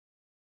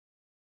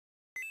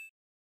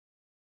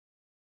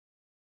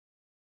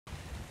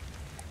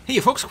Hey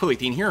folks,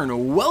 Quilly18 here,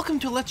 and welcome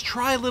to Let's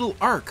Try a Little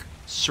ARK,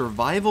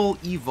 Survival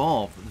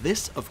Evolved.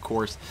 This, of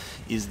course,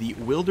 is the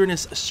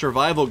wilderness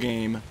survival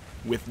game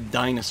with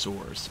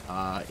dinosaurs.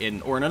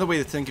 Or another way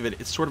to think of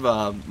it, it's sort of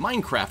a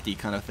Minecraft-y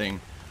kind of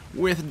thing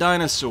with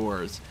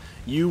dinosaurs.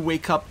 You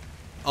wake up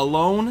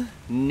alone,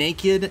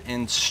 naked,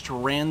 and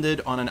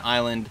stranded on an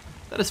island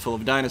that is full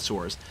of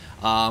dinosaurs.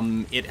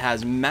 It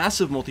has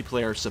massive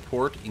multiplayer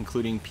support,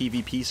 including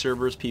PvP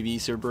servers,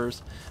 PvE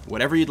servers,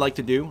 whatever you'd like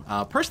to do.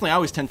 Personally, I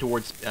always tend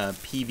towards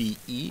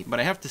PvE, but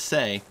I have to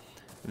say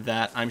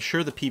that I'm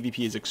sure the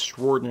PvP is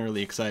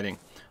extraordinarily exciting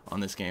on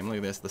this game. Look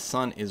at this. The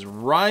sun is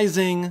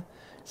rising.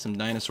 Some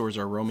dinosaurs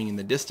are roaming in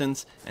the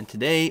distance, and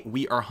today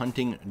we are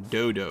hunting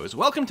dodos.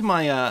 Welcome to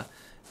my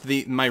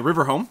my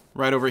river home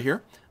right over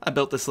here. I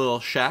built this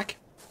little shack,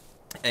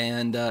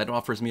 and it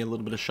offers me a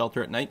little bit of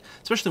shelter at night,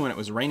 especially when it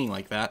was raining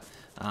like that.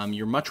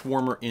 You're much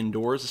warmer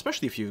indoors,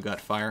 especially if you've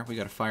got fire. We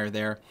got a fire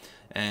there,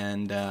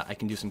 and I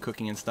can do some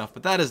cooking and stuff,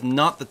 but that is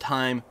not the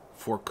time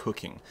for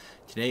cooking.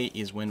 Today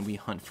is when we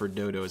hunt for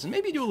dodos, and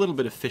maybe do a little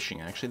bit of fishing,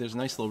 actually. There's a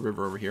nice little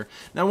river over here.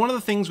 Now, one of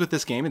the things with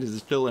this game, it is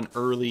still an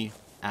early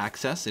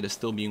access. It is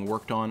still being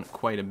worked on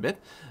quite a bit,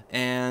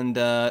 and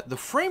the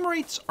frame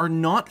rates are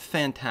not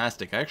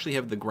fantastic. I actually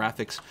have the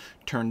graphics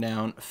turned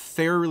down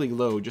fairly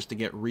low just to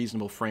get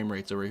reasonable frame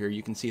rates over here.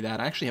 You can see that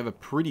I actually have a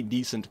pretty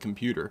decent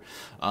computer,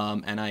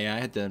 and I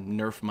had to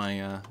nerf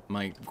my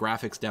my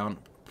graphics down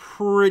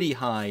pretty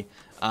high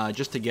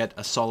just to get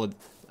a solid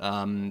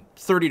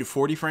 30 to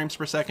 40 frames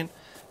per second.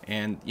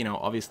 And, you know,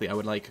 obviously I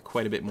would like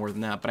quite a bit more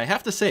than that. But I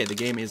have to say, the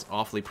game is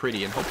awfully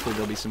pretty, and hopefully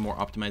there'll be some more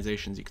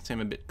optimizations. You can see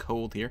I'm a bit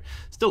cold here.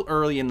 Still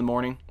early in the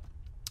morning.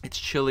 It's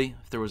chilly.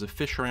 If there was a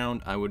fish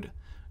around, I would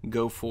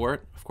go for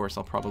it. Of course,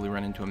 I'll probably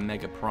run into a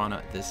mega piranha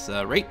at this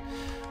rate.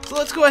 So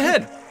let's go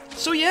ahead.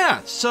 So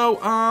yeah,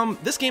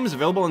 this game is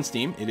available on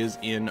Steam. It is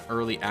in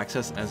early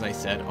access, as I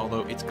said,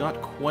 although it's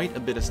got quite a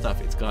bit of stuff.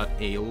 It's got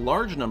a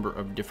large number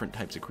of different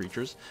types of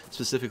creatures,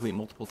 specifically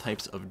multiple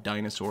types of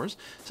dinosaurs,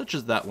 such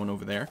as that one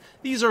over there.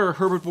 These are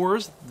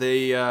herbivores.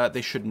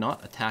 They should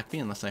not attack me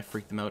unless I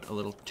freak them out a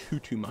little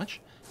too much.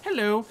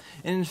 Hello.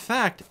 And in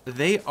fact,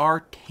 they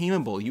are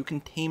tameable. You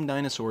can tame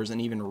dinosaurs and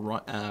even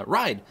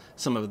ride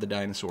some of the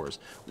dinosaurs,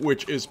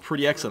 which is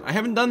pretty excellent. I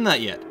haven't done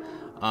that yet.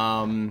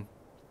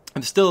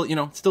 I'm still, you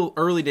know, still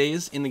early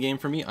days in the game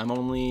for me.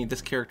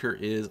 This character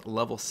is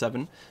level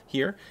 7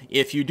 here.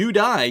 If you do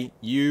die,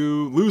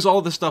 you lose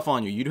all this stuff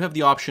on you. You do have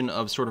the option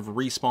of sort of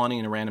respawning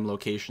in a random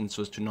location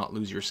so as to not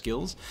lose your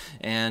skills.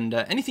 And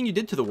anything you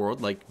did to the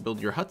world, like build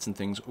your huts and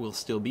things, will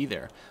still be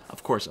there.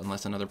 Of course,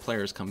 unless another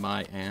player has come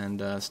by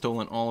and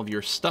stolen all of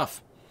your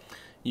stuff.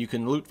 You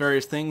can loot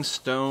various things,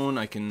 stone.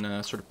 I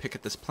can sort of pick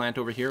at this plant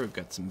over here. We've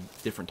got some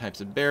different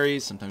types of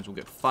berries. Sometimes we'll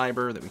get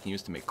fiber that we can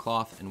use to make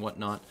cloth and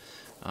whatnot.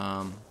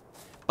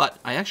 But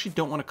I actually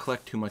don't want to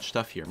collect too much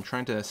stuff here. I'm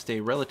trying to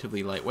stay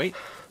relatively lightweight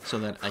so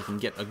that I can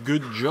get a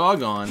good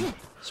jog on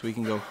so we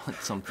can go hunt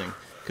something.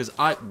 Because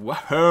I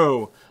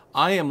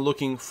am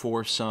looking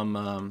for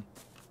some,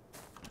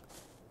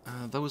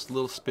 those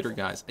little spitter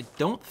guys. I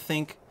don't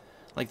think,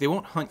 like, they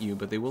won't hunt you,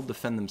 but they will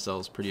defend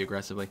themselves pretty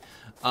aggressively.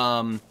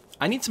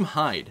 I need some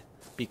hide,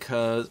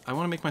 because I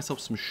want to make myself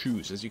some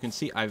shoes. As you can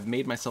see, I've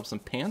made myself some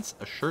pants,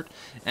 a shirt,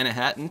 and a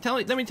hat. And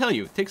let me tell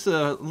you, it takes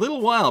a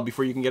little while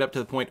before you can get up to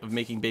the point of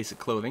making basic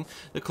clothing.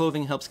 The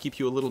clothing helps keep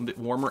you a little bit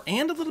warmer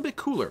and a little bit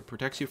cooler. It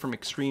protects you from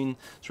extreme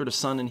sort of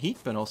sun and heat,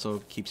 but also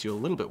keeps you a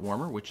little bit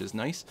warmer, which is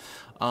nice.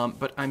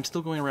 But I'm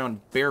still going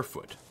around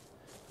barefoot.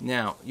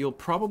 Now, you'll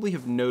probably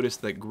have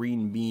noticed that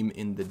green beam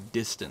in the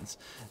distance.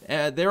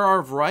 There are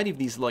a variety of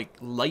these like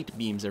light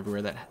beams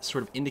everywhere that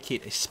sort of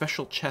indicate a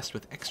special chest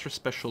with extra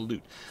special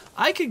loot.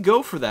 I could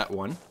go for that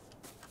one.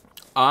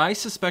 I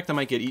suspect I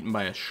might get eaten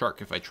by a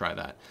shark if I try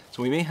that.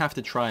 So we may have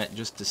to try it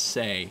just to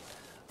say.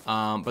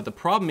 But the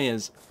problem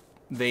is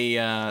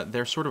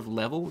they're sort of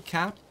level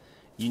capped.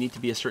 You need to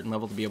be a certain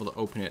level to be able to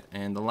open it.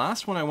 And the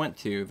last one I went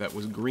to that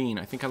was green,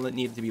 I think I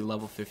needed to be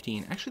level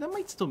 15. Actually, that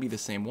might still be the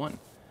same one.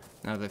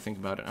 Now that I think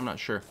about it, I'm not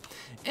sure.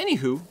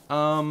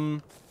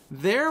 Anywho,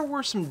 there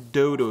were some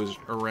dodos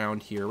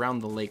around here, around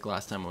the lake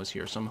last time I was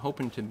here, so I'm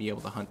hoping to be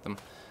able to hunt them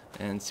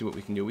and see what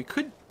we can do. We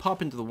could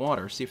pop into the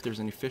water, see if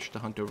there's any fish to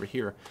hunt over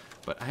here,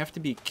 but I have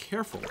to be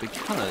careful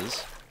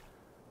because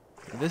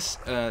this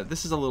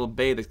is a little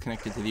bay that's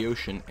connected to the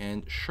ocean,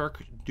 and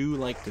sharks do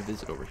like to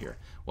visit over here.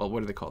 Well,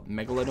 what are they called?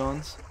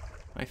 Megalodons,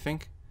 I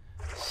think.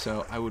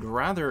 So I would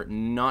rather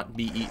not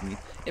be eaten.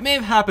 It may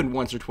have happened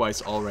once or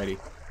twice already.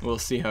 We'll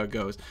see how it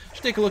goes.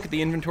 Should take a look at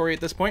the inventory at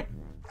this point.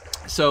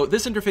 So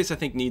this interface, I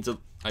think, needs a...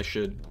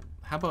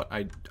 How about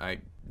I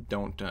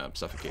don't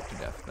suffocate to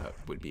death? That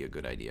would be a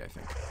good idea, I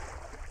think.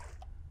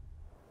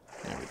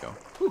 There we go.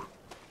 Whew.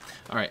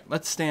 All right,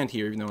 let's stand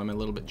here, even though I'm a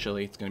little bit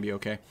chilly. It's going to be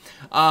okay.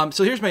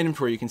 So here's my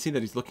inventory. You can see that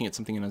he's looking at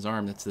something in his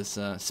arm. That's this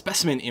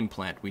specimen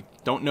implant. We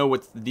don't know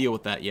what's the deal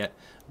with that yet,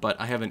 but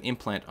I have an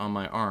implant on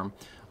my arm.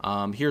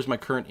 Here's my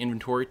current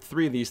inventory.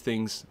 3 of these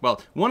things.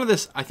 Well, one of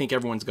this I think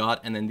everyone's got,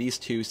 and then these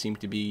 2 seem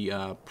to be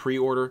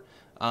pre-order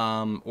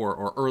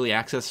or early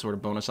access sort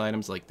of bonus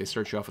items, like they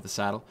start you off with a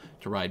saddle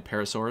to ride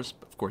parasaurs.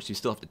 Of course, you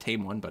still have to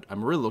tame one, but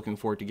I'm really looking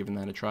forward to giving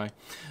that a try.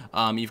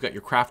 You've got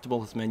your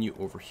craftables menu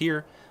over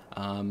here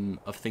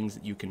of things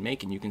that you can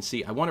make, and you can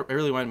see I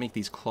really want to make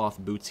these cloth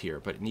boots here,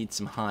 but it needs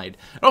some hide.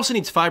 It also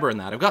needs fiber in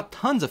that. I've got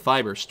tons of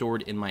fiber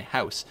stored in my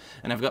house,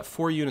 and I've got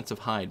 4 units of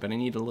hide, but I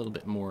need a little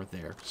bit more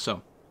there.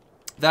 So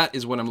that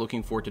is what I'm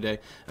looking for today.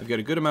 I've got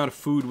a good amount of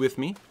food with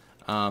me.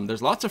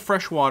 There's lots of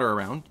fresh water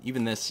around.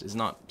 Even this is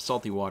not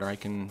salty water.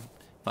 If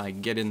I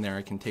get in there,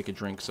 I can take a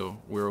drink, so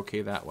we're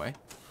okay that way.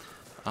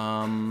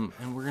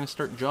 And we're going to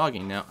start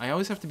jogging. Now, I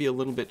always have to be a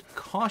little bit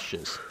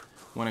cautious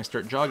when I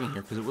start jogging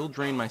here, because it will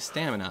drain my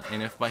stamina,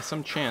 and if by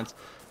some chance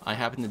I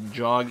happen to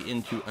jog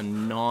into a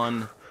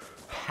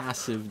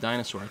non-passive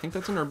dinosaur, I think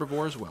that's an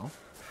herbivore as well.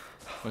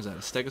 What is that, a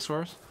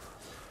stegosaurus?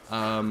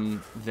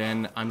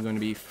 Then I'm going to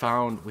be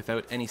found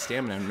without any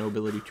stamina and no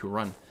ability to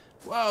run.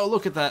 Whoa,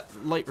 look at that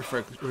light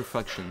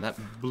reflection, that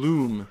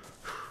bloom.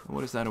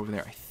 What is that over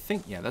there? I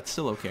think, yeah, that's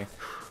still okay.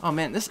 Oh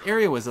man, this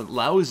area was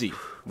lousy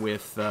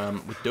with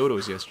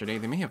dodos yesterday.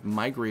 They may have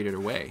migrated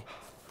away.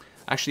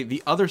 Actually,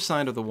 the other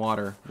side of the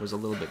water was a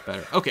little bit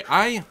better. Okay,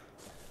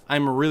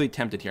 I'm really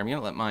tempted here. I'm gonna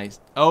let my...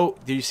 Oh,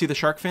 do you see the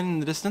shark fin in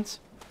the distance?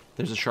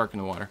 There's a shark in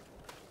the water.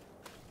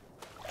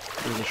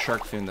 There's a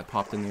shark fin that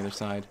popped in the other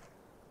side.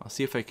 I'll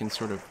see if I can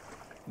sort of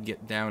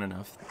get down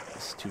enough.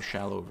 It's too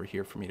shallow over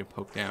here for me to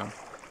poke down.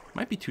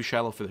 Might be too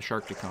shallow for the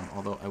shark to come,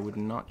 although I would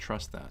not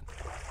trust that.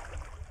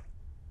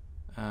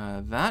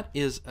 That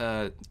is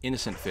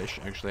innocent fish.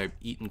 Actually, I've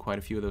eaten quite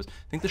a few of those.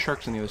 I think the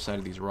shark's on the other side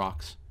of these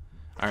rocks.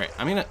 Alright,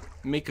 I'm going to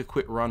make a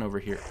quick run over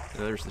here.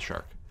 There's the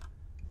shark.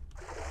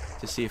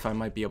 To see if I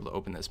might be able to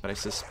open this, but I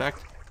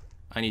suspect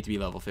I need to be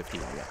level 50.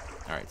 Yeah.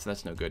 Alright, so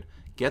that's no good.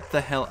 Get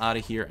the hell out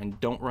of here and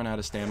don't run out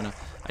of stamina.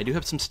 I do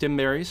have some stim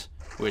berries,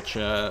 which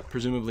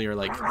presumably are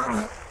like...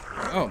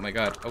 Oh my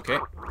god, okay.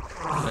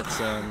 That's,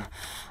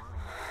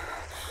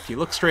 if you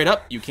look straight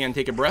up, you can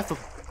take a breath.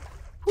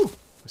 Whew,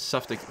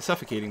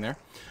 suffocating there.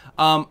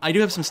 I do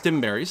have some stim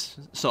berries,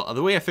 so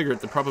the way I figure it,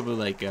 they're probably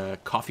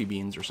like coffee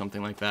beans or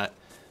something like that,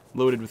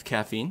 loaded with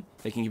caffeine.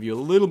 They can give you a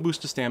little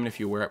boost of stamina if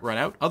you run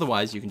out.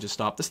 Otherwise, you can just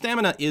stop. The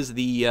stamina is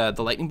the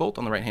lightning bolt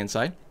on the right-hand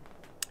side.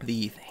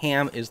 The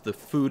ham is the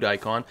food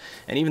icon,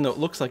 and even though it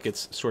looks like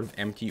it's sort of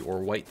empty or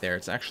white there,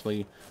 it's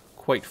actually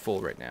quite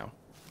full right now.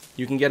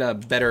 You can get a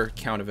better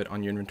count of it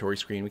on your inventory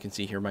screen. We can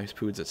see here my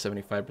food's at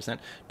 75%. It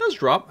does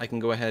drop. I can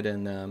go ahead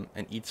and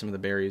eat some of the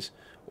berries,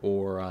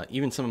 or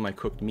even some of my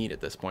cooked meat at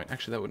this point.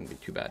 Actually, that wouldn't be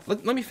too bad.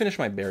 Let me finish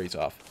my berries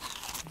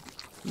off.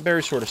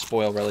 Berries sort of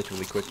spoil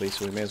relatively quickly,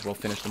 so we may as well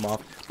finish them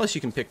off. Plus,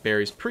 you can pick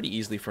berries pretty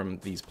easily from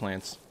these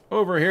plants.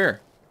 Over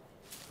here.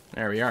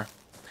 There we are.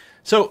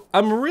 So,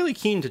 I'm really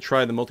keen to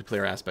try the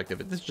multiplayer aspect of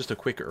it. This is just a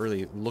quick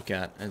early look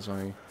at as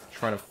I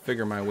try to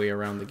figure my way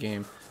around the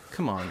game.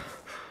 Come on.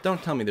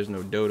 Don't tell me there's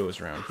no dodos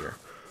around here.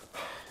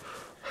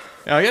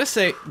 Now, I gotta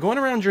say, going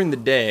around during the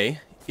day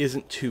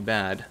isn't too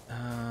bad.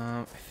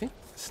 I think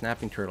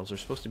snapping turtles are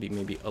supposed to be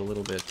maybe a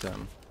little bit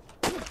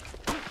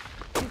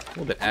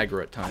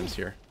aggro at times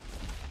here.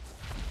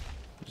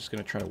 I'm just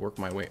gonna try to work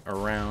my way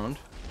around.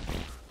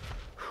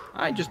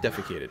 I just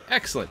defecated.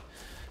 Excellent.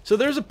 So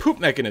there's a poop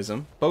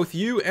mechanism. Both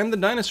you and the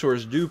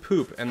dinosaurs do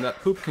poop, and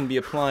that poop can be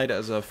applied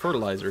as a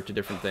fertilizer to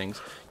different things.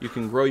 You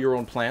can grow your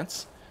own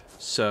plants.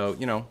 So,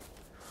 you know,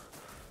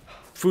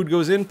 food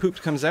goes in, poop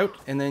comes out,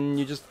 and then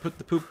you just put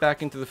the poop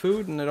back into the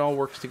food, and it all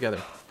works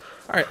together.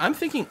 Alright, I'm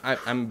thinking...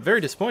 I'm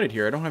very disappointed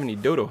here. I don't have any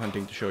dodo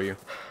hunting to show you.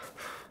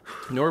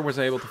 Nor was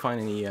I able to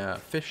find any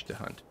fish to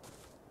hunt.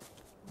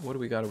 What do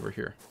we got over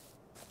here?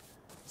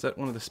 Is that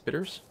one of the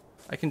spitters?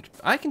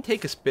 I can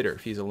take a spitter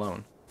if he's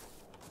alone.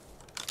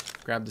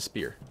 Grab the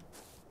spear.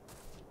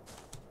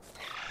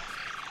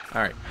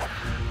 Alright.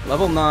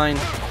 Level 9,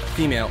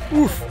 female.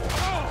 Oof!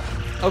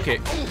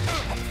 Okay.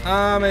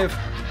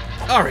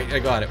 Alright, I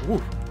got it.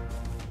 Woo.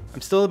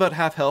 I'm still about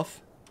half health.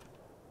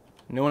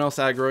 No one else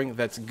aggroing.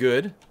 That's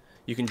good.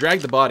 You can drag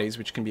the bodies,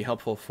 which can be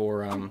helpful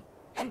for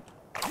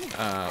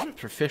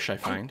fish, I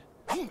find.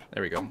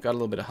 There we go. Got a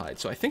little bit of hide.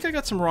 So I think I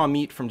got some raw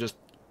meat from just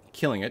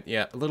killing it.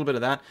 Yeah, a little bit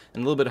of that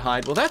and a little bit of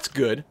hide. Well, that's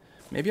good.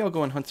 Maybe I'll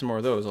go and hunt some more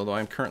of those, although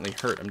I'm currently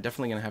hurt. I'm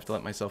definitely going to have to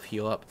let myself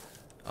heal up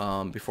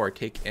before I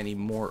take any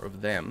more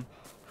of them.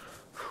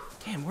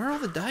 Damn, where are all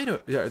the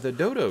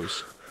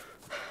dodos?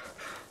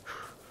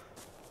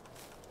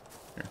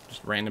 Here,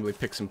 just randomly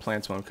pick some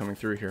plants while I'm coming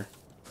through here.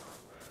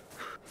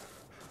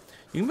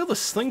 You can build a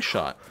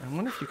slingshot. I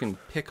wonder if you can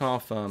pick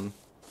off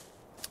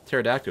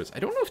pterodactyls. I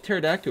don't know if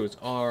pterodactyls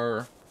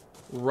are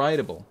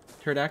rideable.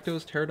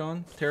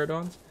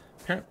 Pterodons?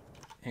 Hang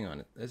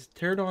on. Is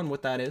pterodon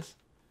what that is?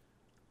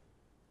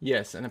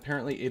 Yes, and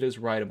apparently it is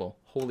rideable.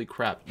 Holy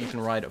crap, you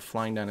can ride a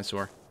flying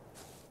dinosaur.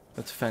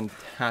 That's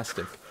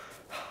fantastic.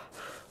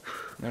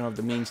 I don't have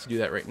the means to do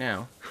that right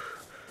now.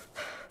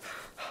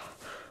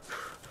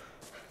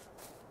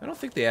 I don't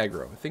think they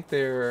aggro. I think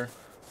they're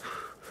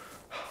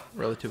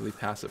relatively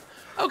passive.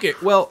 Okay,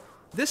 well,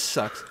 this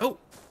sucks. Oh,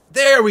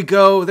 there we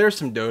go. There's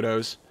some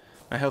dodos.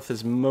 My health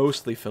is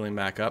mostly filling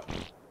back up.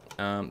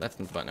 That's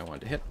not the button I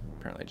wanted to hit.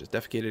 Apparently I just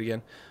defecated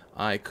again.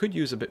 I could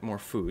use a bit more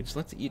food, so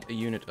let's eat a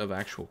unit of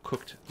actual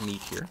cooked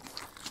meat here,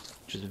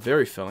 which is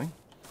very filling.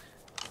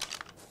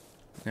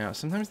 Now,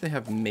 sometimes they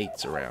have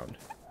mates around.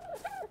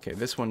 Okay,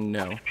 this one,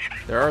 no.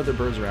 There are other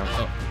birds around.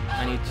 Oh,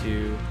 I need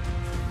to...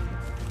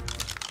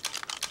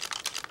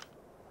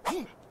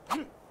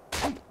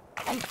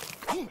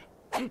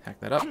 hack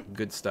that up.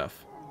 Good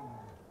stuff.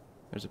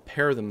 There's a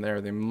pair of them there.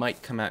 They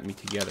might come at me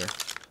together.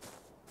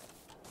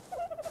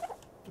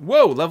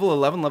 Whoa! Level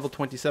 11, level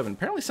 27.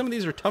 Apparently some of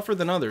these are tougher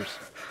than others.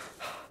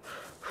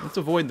 Let's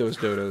avoid those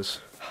dodos.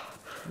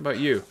 How about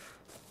you?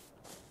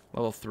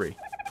 Level 3.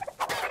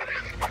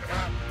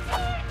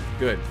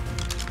 Good.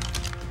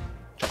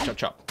 Chop, chop,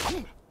 chop.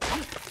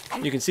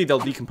 You can see they'll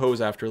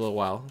decompose after a little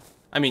while.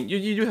 I mean,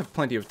 you do have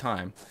plenty of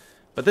time.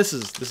 But this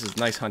is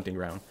nice hunting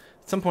ground.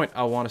 At some point,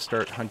 I'll want to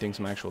start hunting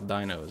some actual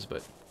dinos,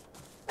 but...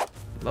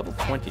 Level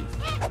 20.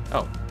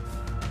 Oh.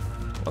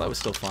 Well, that was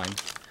still fine.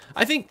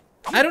 I think...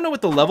 I don't know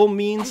what the level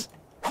means.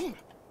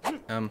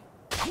 There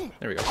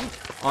we go.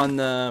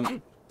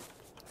 On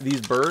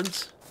these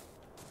birds,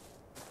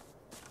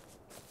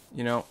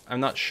 you know, I'm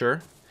not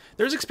sure.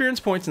 There's experience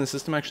points in the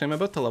system. Actually, I'm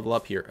about to level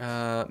up here.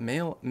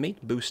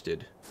 Mate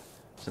boosted.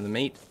 So the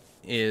mate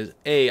is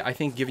I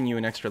think giving you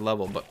an extra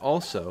level, but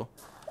also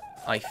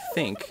I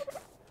think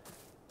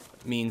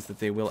means that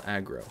they will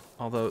aggro.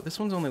 Although this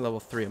one's only level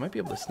 3, I might be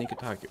able to sneak a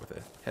target with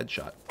a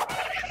headshot.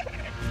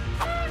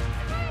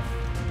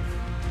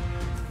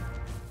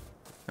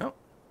 Oh.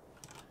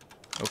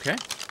 Okay.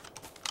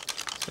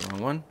 It's the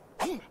wrong one.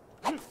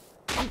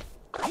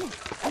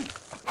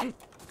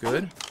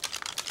 Good.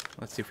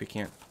 Let's see if we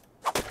can't.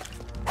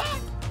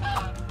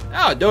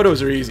 Ah,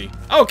 dodos are easy.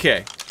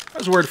 Okay. I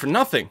was worried for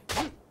nothing.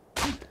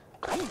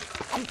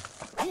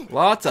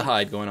 Lots of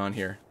hide going on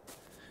here.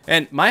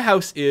 And my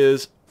house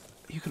is...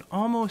 You should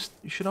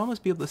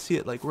almost be able to see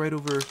it like right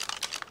over...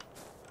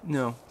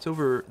 No, it's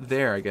over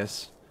there, I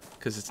guess.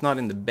 Because it's not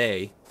in the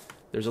bay.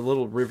 There's a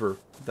little river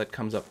that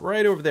comes up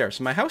right over there.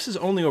 So my house is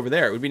only over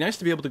there. It would be nice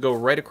to be able to go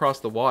right across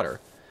the water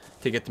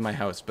to get to my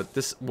house. But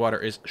this water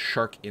is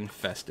shark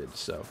infested,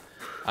 so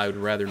I would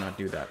rather not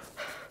do that.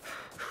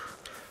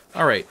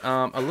 Alright,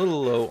 a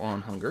little low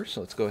on hunger, so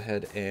let's go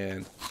ahead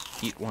and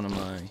eat one of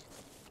my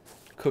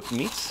cooked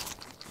meats.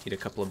 Eat a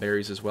couple of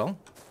berries as well.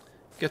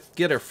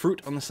 Get our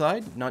fruit on the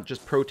side, not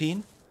just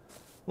protein.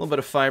 A little bit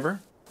of fiber.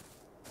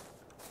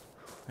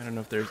 I don't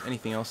know if there's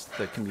anything else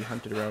that can be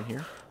hunted around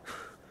here.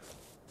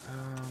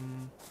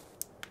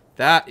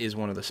 That is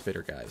one of the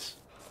spitter guys.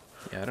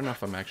 Yeah, I don't know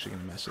if I'm actually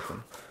going to mess with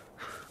them.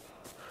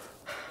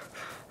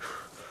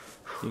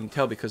 You can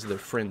tell because of their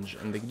fringe,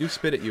 and they do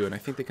spit at you, and I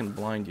think they can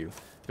blind you.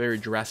 Very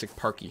Jurassic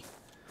Parky.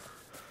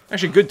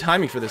 Actually, good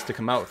timing for this to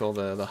come out with all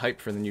the hype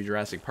for the new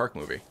Jurassic Park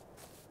movie.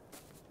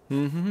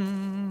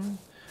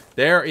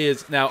 There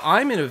is... Now,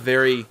 I'm in a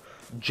very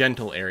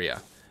gentle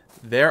area.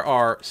 There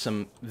are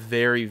some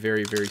very,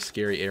 very, very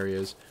scary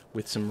areas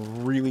with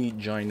some really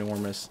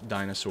ginormous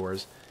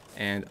dinosaurs,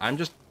 and I'm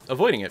just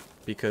avoiding it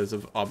because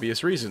of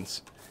obvious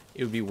reasons.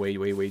 It would be way,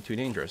 way, way too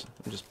dangerous.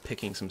 I'm just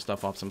picking some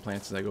stuff off some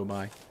plants as I go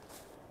by.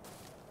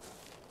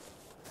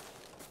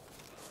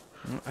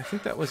 I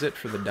think that was it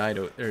for the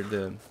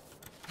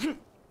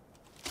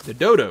the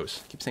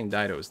dodos. I keep saying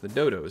didos. The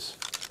dodos.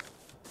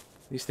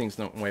 These things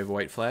don't wave a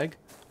white flag.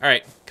 All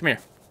right, come here.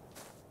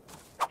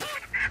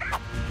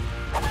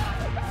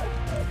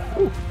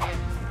 Ooh,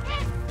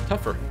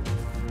 tougher.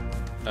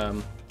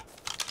 Come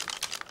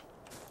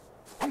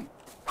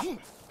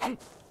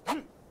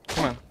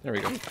on, there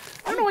we go. I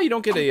don't know why you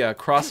don't get a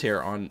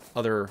crosshair on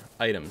other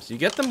items. You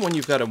get them when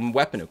you've got a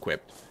weapon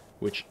equipped,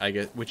 which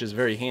is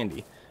very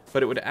handy.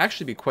 But it would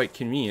actually be quite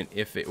convenient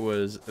if it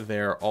was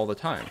there all the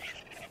time.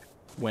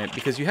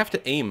 Because you have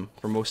to aim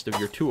for most of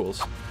your tools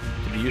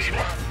to be useful.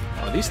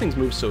 Oh, these things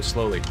move so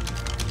slowly.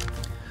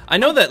 I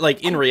know that,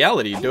 like, in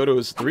reality,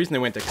 dodos, the reason they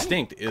went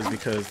extinct is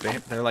because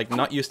they're, like,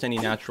 not used to any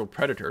natural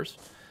predators.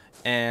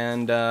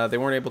 And they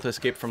weren't able to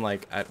escape from,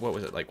 like, what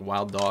was it, like,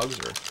 wild dogs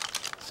or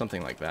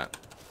something like that.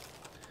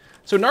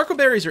 So narco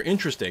berries are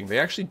interesting. They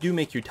actually do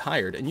make you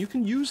tired, and you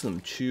can use them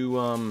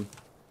to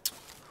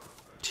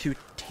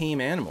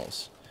tame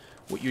animals.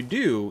 What you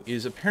do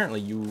is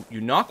apparently you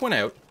knock one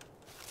out,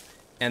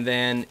 and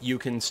then you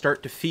can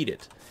start to feed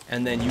it,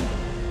 and then you...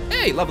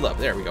 Hey, level up.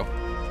 There we go.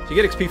 So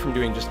you get XP from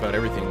doing just about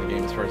everything in the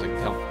game, as far as I can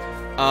tell.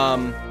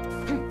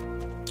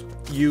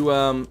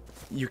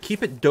 You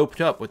keep it doped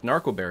up with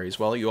narco berries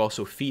while you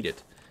also feed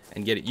it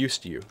and get it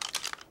used to you.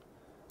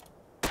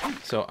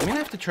 So I'm gonna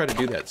have to try to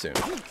do that soon.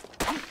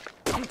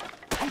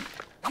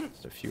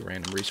 Just a few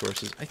random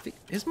resources. I think...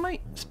 Is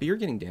my spear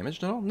getting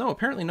damaged at all? No,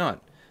 apparently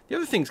not. The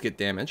other things get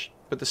damaged,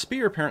 but the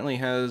spear apparently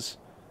has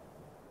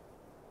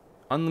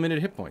unlimited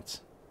hit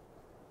points.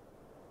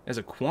 As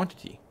a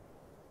quantity.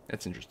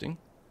 That's interesting.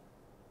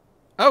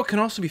 Oh, it can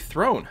also be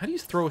thrown. How do you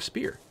throw a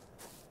spear?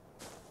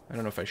 I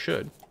don't know if I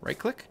should. Right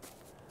click?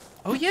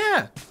 Oh,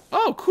 yeah.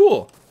 Oh,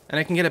 cool. And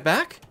I can get it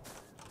back?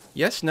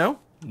 Yes, no?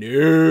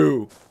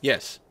 No.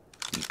 Yes.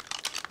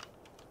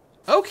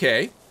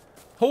 Okay.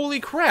 Holy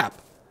crap.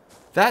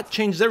 that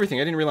changes everything.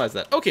 I didn't realize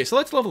that. Okay, so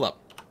let's level up.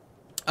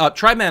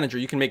 Tribe Manager,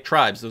 you can make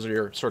tribes. Those are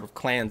your sort of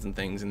clans and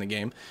things in the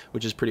game,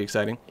 which is pretty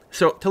exciting.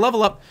 So to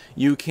level up,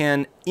 you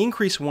can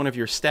increase one of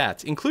your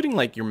stats, including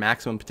like your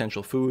maximum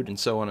potential food and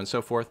so on and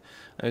so forth.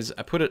 As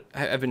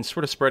I've been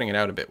sort of spreading it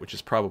out a bit, which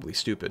is probably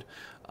stupid.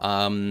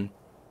 I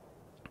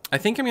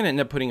think I'm going to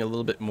end up putting a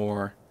little bit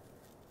more,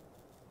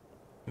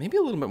 maybe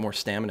a little bit more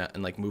stamina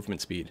and like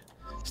movement speed.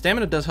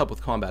 Stamina does help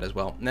with combat as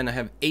well. And then I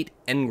have 8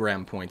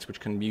 engram points, which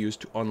can be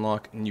used to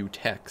unlock new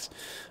techs.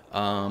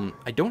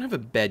 I don't have a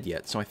bed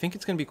yet, so I think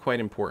it's going to be quite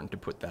important to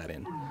put that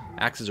in.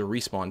 Acts as a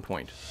respawn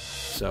point.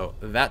 So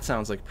that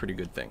sounds like a pretty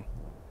good thing.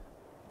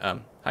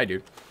 Hi,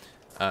 dude.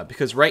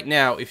 Because right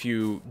now, if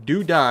you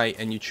do die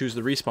and you choose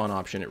the respawn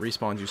option, it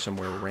respawns you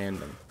somewhere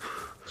random.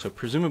 So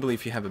presumably,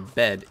 if you have a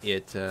bed,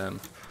 you can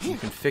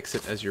fix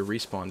it as your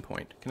respawn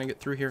point. Can I get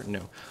through here?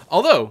 No.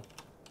 Although,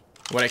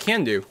 what I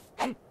can do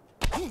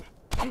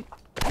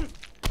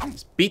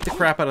is beat the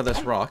crap out of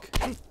this rock.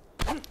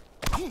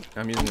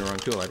 I'm using the wrong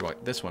tool. I'd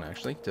want this one,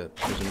 actually, to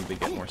presumably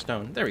get more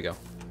stone. There we go.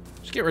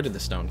 Just get rid of the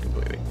stone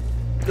completely.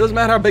 It doesn't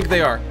matter how big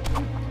they are.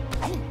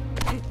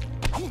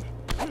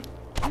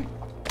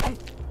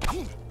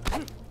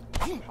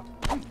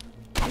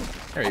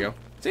 There you go.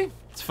 See?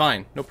 It's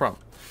fine. No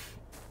problem.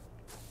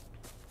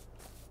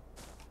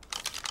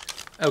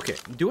 Okay.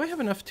 Do I have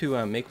enough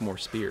to make more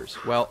spears?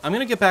 Well, I'm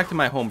going to get back to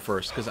my home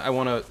first, because I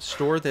want to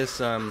store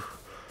this,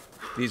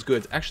 these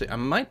goods. Actually, I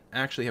might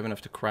actually have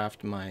enough to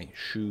craft my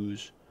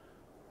shoes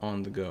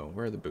on the go.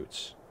 Where are the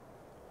boots?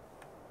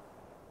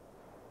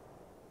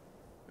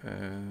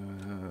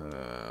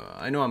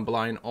 I know I'm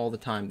blind all the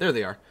time. There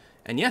they are.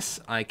 And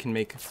yes, I can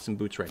make some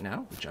boots right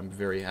now, which I'm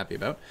very happy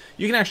about.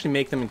 You can actually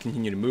make them and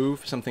continue to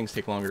move. Some things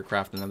take longer to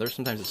craft than others.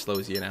 Sometimes it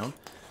slows you down.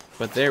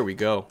 But there we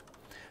go.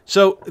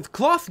 So, the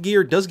cloth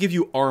gear does give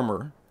you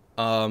armor.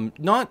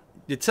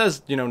 It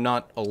says, you know,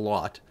 not a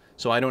lot.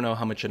 So I don't know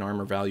how much an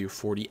armor value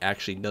 40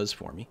 actually does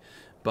for me.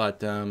 But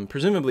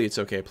presumably it's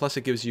okay. Plus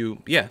it gives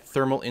you, yeah,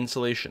 thermal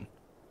insulation,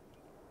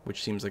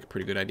 which seems like a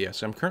pretty good idea.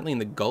 So I'm currently in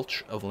the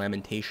Gulch of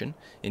Lamentation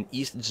in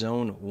East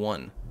Zone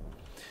 1.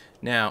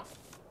 Now,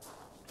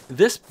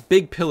 this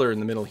big pillar in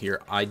the middle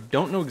here, I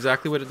don't know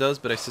exactly what it does,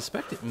 but I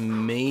suspect it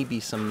may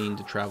be some mean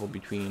to travel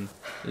between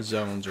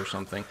zones or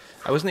something.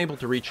 I wasn't able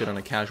to reach it on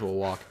a casual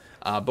walk,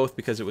 both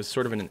because it was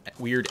sort of in a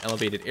weird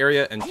elevated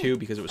area, and 2,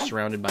 because it was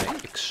surrounded by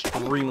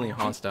extremely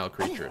hostile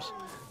creatures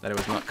that I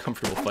was not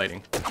comfortable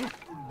fighting.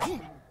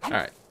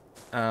 Alright.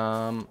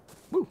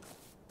 Woo.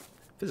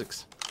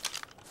 Physics.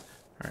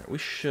 Alright, we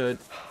should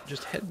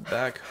just head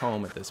back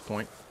home at this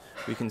point.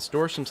 We can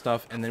store some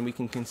stuff, and then we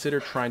can consider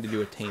trying to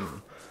do a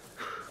taming.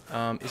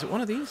 Is it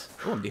one of these?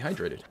 Oh, I'm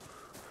dehydrated.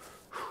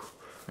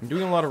 I'm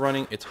doing a lot of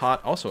running. It's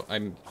hot. Also,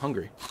 I'm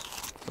hungry.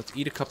 Let's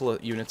eat a couple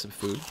of units of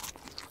food.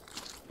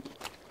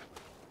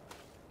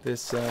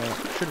 This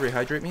should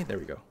rehydrate me. There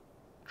we go.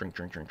 Drink,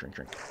 drink, drink, drink,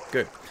 drink.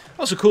 Good.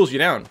 Also cools you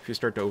down if you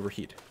start to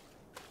overheat.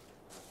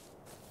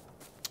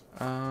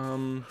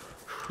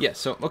 Yeah,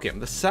 so, okay,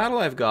 the saddle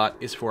I've got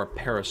is for a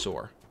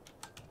parasaur.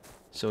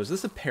 So is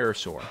this a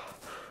parasaur?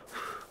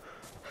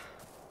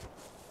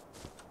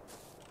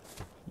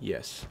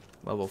 Yes,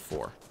 level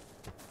 4.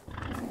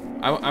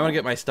 I want to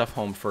get my stuff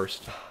home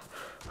first.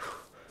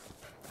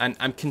 And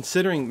I'm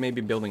considering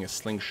maybe building a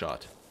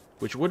slingshot,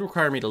 which would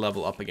require me to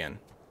level up again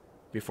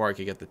before I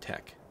could get the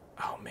tech.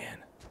 Oh, man.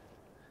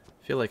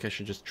 I feel like I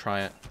should just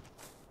try it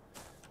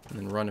and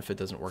then run if it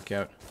doesn't work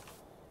out.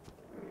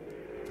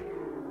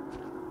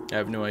 I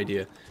have no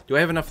idea. Do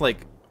I have enough,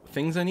 like,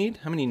 things I need?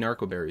 How many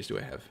narco berries do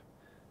I have?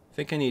 I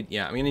think I need,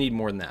 yeah, I'm going to need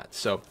more than that.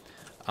 So,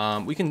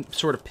 we can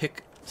sort of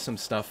pick some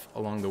stuff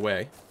along the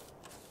way.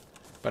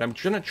 But I'm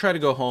going to try to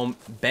go home,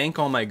 bank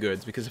all my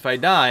goods, because if I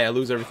die, I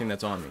lose everything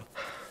that's on me.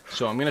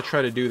 So I'm going to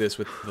try to do this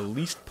with the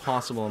least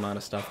possible amount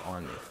of stuff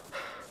on me.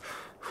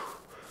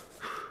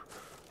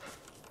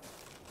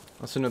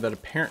 Also know that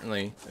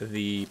apparently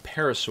the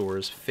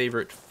parasaur's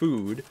favorite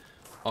food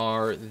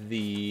are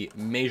the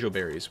mejo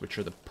berries, which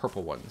are the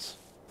purple ones.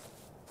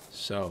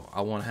 So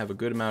I want to have a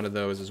good amount of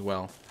those as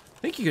well. I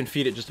think you can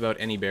feed it just about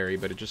any berry,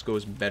 but it just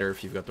goes better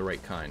if you've got the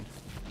right kind.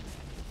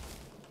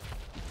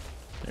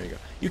 There you go.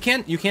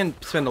 You can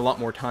spend a lot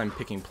more time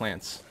picking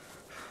plants.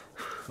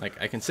 Like,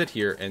 I can sit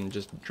here and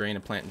just drain a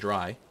plant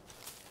dry.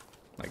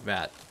 Like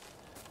that.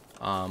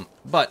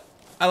 But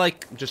I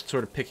like just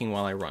sort of picking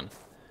while I run.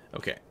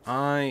 Okay,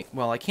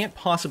 well, I can't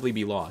possibly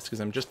be lost because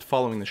I'm just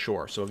following the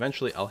shore. So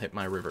eventually I'll hit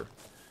my river,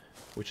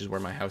 which is where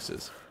my house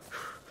is.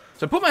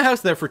 So I put my house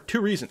there for 2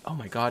 reasons. Oh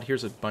my god,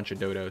 here's a bunch of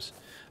dodos.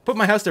 Put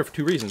my house there for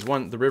 2 reasons.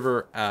 One, the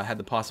river had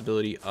the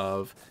possibility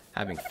of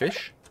having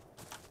fish.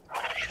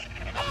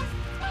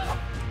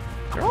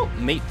 They're all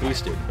mate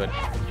boosted, but...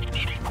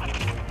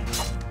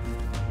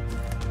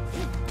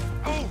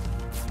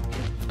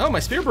 Oh, my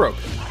spear broke.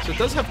 So it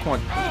does have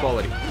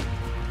quality.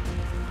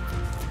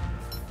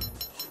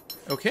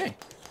 Okay.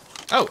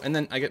 Oh, and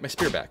then I get my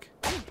spear back.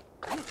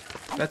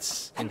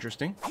 That's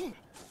interesting.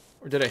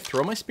 Or did I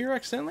throw my spear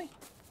accidentally?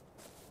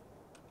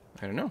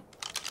 I don't know.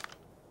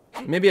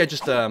 Maybe I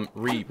just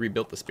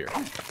rebuilt the spear.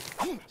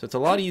 So it's a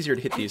lot easier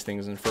to hit these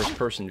things in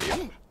first-person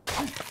view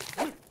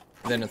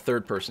than a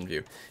third-person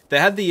view. If they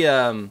had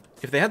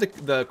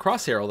the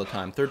crosshair all the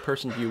time,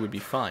 third-person view would be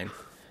fine.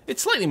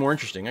 It's slightly more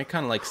interesting. I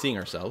kind of like seeing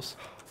ourselves.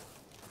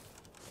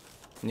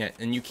 Yeah,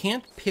 and you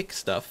can't pick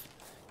stuff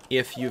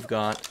if you've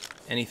got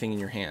anything in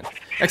your hand.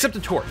 Except a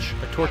torch.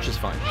 A torch is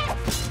fine.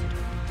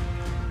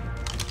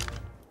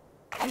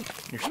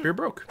 Your spear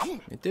broke.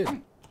 It did.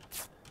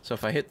 So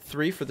if I hit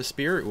 3 for the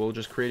spear, it will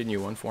just create a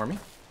new one for me.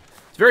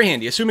 It's very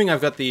handy. Assuming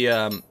I've got the,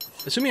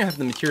 assuming I have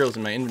the materials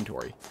in my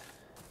inventory,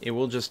 it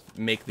will just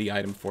make the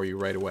item for you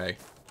right away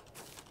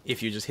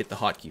if you just hit the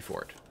hotkey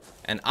for it.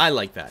 And I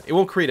like that. It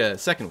won't create a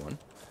second one.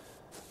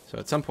 So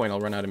at some point I'll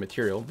run out of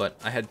material, but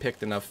I had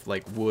picked enough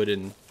like wood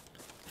and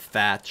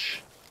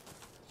thatch.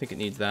 I think it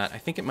needs that. I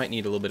think it might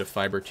need a little bit of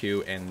fiber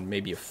too, and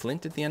maybe a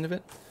flint at the end of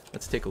it.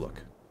 Let's take a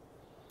look.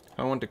 If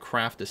I wanted to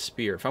craft a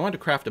spear, if I wanted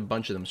to craft a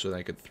bunch of them so that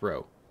I could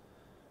throw.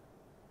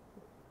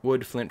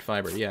 Wood, flint,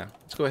 fiber, yeah.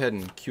 Let's go ahead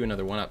and queue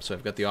another one up so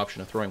I've got the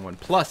option of throwing one.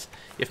 Plus,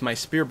 if my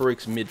spear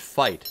breaks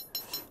mid-fight,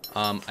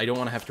 I don't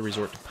want to have to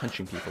resort to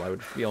punching people. I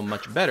would feel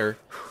much better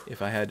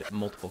if I had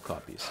multiple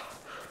copies.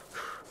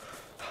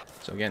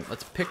 So again,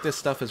 let's pick this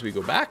stuff as we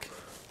go back.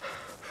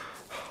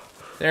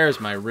 There's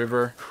my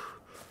river.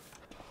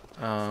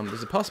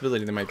 There's a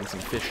possibility there might be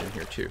some fish in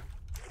here too.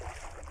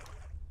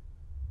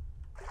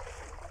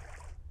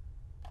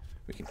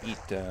 We can eat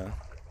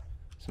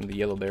some of the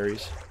yellow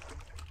berries.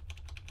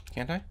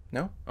 Can't I?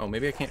 No? Oh,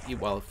 maybe I can't eat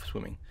while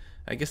swimming.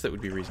 I guess that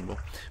would be reasonable.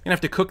 I'm gonna have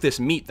to cook this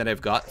meat that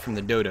I've got from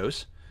the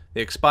dodos.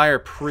 They expire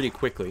pretty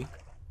quickly.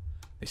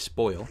 They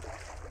spoil.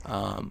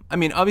 I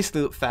mean,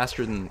 obviously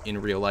faster than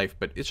in real life,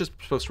 but it's just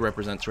supposed to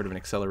represent sort of an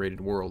accelerated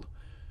world.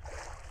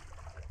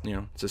 You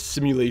know, it's a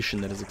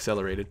simulation that is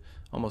accelerated.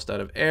 Almost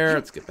out of air.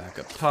 Let's get back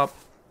up top.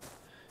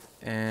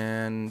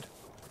 And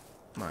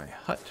my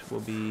hut will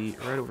be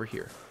right over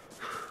here.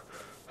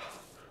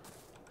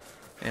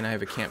 And I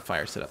have a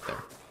campfire set up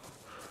there.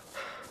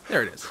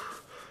 There it is.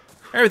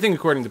 Everything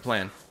according to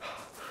plan.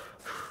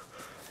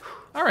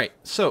 Alright,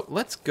 so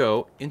let's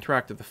go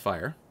interact with the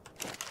fire.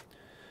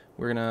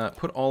 We're going to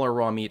put all our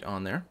raw meat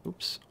on there.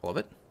 Oops, all of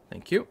it.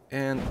 Thank you.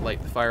 And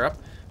light the fire up.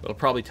 It'll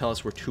probably tell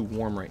us we're too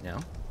warm right now.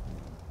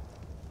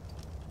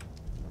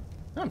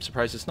 Oh, I'm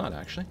surprised it's not,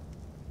 actually.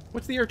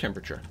 What's the air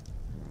temperature?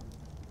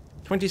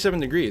 27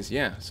 degrees,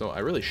 yeah. So I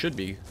really should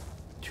be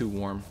too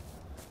warm.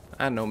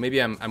 I don't know,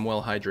 maybe I'm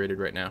well hydrated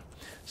right now.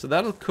 So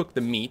that'll cook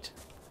the meat.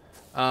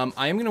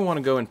 I am going to want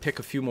to go and pick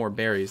a few more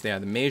berries. Yeah,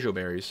 the Meijo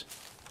berries.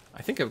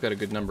 I think I've got a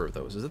good number of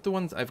those. Is it the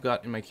ones I've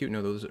got in my queue?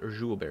 No, those are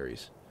jewel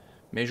berries.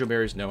 Meijo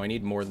berries, no, I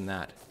need more than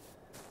that.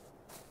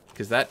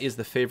 Because that is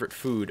the favorite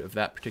food of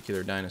that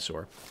particular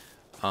dinosaur.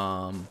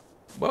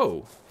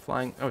 Whoa,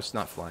 flying. Oh, it's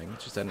not flying.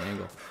 It's just at an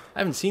angle. I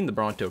haven't seen the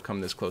Bronto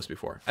come this close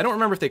before. I don't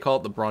remember if they call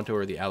it the Bronto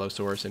or the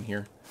Allosaurus in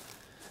here.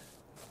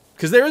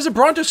 Because there is a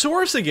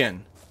Brontosaurus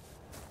again!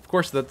 Of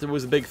course, that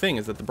was the big thing,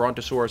 is that the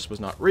Brontosaurus was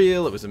not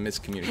real, it was a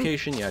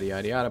miscommunication, yada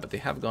yada yada, but they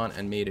have gone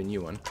and made a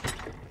new one.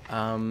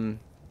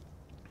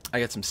 I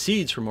got some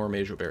seeds for more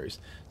Meijo berries.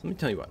 So let me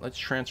tell you what, let's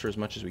transfer as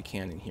much as we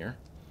can in here.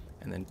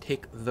 And then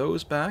take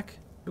those back,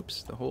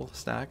 oops, the whole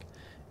stack,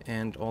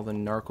 and all the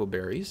narco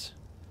berries.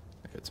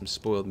 I got some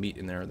spoiled meat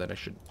in there that I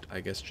should, I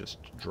guess, just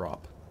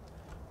drop.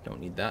 Don't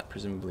need that,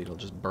 presumably it'll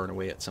just burn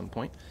away at some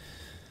point.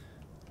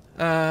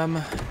 Do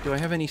I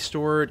have any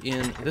stored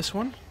in this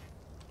one?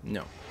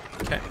 No.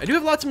 Okay, I do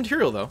have lots of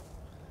material, though.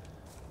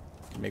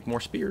 Make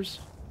more spears.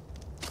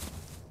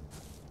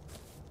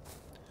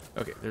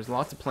 Okay, there's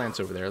lots of plants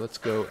over there. Let's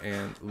go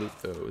and loot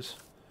those.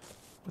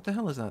 What the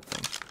hell is that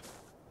thing?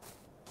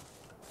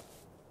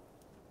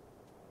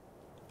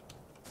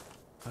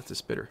 That's a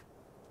spitter.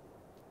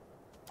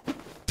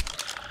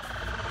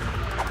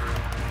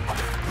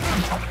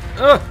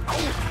 Ugh!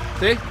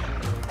 See?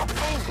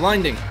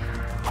 Blinding.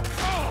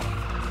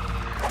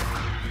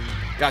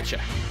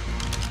 Gotcha.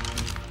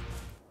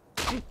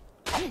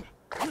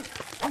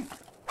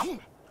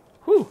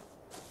 Whew.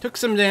 Took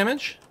some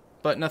damage,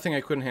 but nothing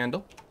I couldn't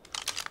handle.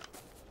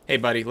 Hey,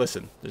 buddy,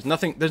 listen. There's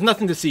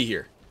nothing to see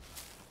here.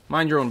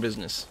 Mind your own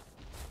business.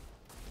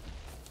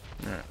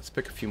 Alright, let's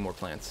pick a few more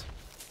plants.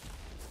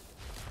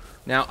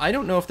 Now, I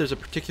don't know if there's a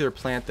particular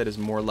plant that is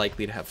more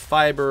likely to have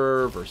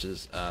fiber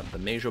versus the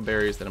Meijo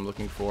berries that I'm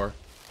looking for.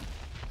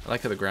 I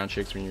like how the ground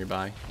shakes when you're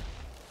nearby.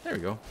 There we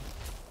go.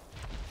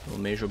 A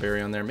little Meijo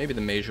berry on there. Maybe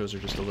the Meijos are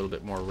just a little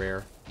bit more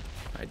rare.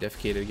 I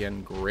defecated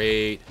again.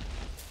 Great.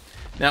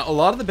 Now, a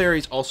lot of the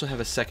berries also have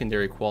a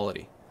secondary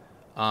quality.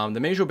 The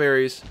Meijo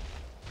berries,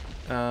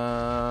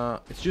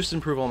 its juices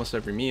improve almost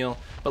every meal,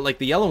 but like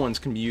the yellow ones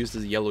can be used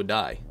as a yellow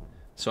dye.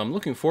 So I'm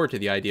looking forward to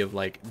the idea of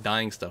like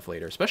dyeing stuff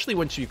later, especially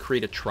once you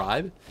create a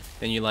tribe,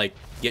 then you like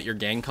get your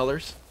gang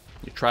colors,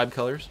 your tribe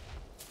colors.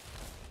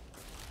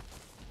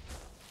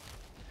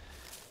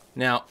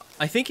 Now,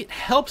 I think it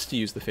helps to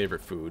use the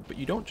favorite food, but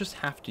you don't just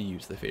have to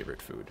use the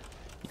favorite food.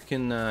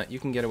 You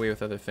can get away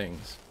with other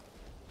things.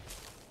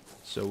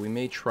 So we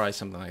may try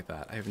something like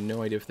that. I have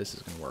no idea if this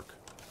is going to work.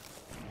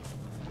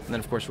 And then,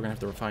 of course, we're going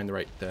to have to find the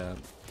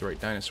right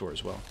dinosaur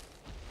as well.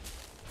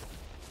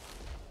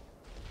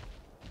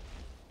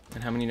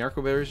 And how many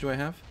narco berries do I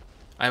have?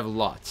 I have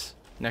lots.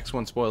 Next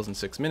one spoils in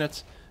 6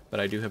 minutes, but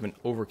I do have an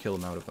overkill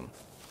amount of them.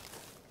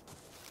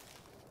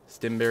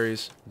 Stim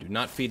berries, do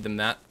not feed them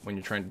that when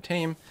you're trying to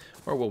tame,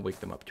 or we'll wake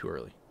them up too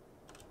early.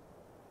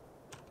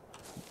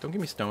 Don't give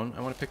me stone,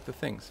 I want to pick the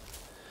things.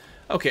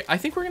 Okay, I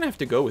think we're going to have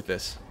to go with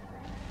this.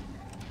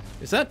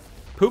 Is that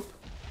poop?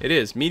 It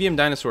is. Medium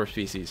dinosaur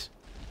species.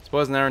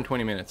 Spoils an hour and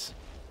 20 minutes.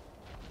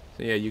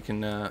 So yeah, you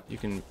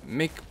can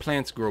make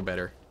plants grow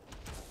better.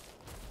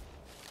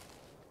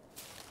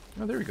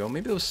 Oh, there we go.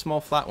 Maybe those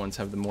small flat ones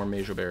have the more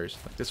major berries.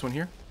 Like this one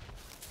here.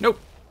 Nope.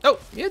 Oh,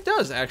 yeah, it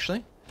does,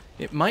 actually.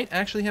 It might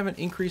actually have an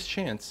increased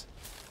chance.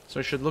 So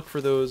I should look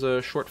for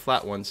those short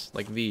flat ones,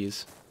 like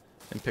these,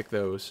 and pick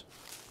those.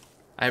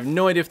 I have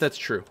no idea if that's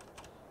true.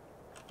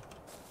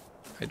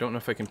 I don't know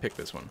if I can pick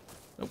this one.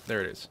 Oh,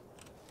 there it is.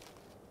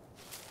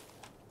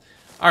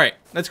 Alright,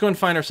 let's go and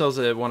find ourselves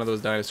one of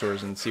those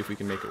dinosaurs and see if we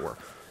can make it work.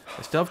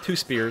 I still have 2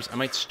 spears. I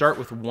might start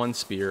with 1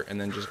 spear and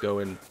then just go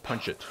and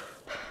punch it.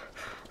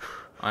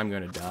 I'm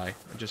gonna die.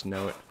 I just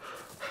know it.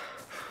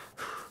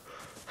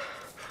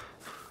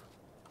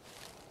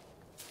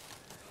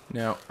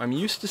 Now, I'm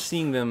used to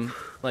seeing them,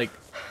 like,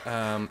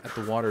 at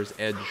the water's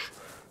edge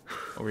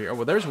over here. Oh,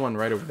 well, there's one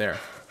right over there.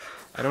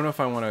 I don't know if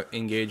I want to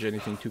engage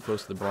anything too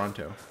close to the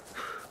Bronto.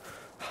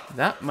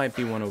 That might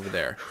be one over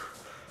there.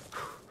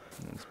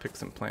 Let's pick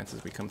some plants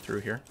as we come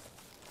through here.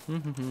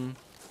 It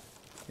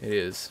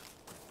is.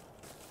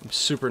 I'm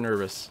super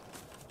nervous.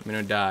 I'm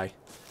gonna die.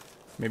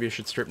 Maybe I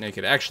should strip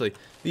naked. Actually,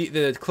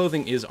 the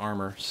clothing is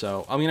armor,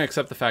 so I'm gonna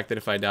accept the fact that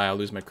if I die, I'll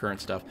lose my current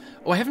stuff.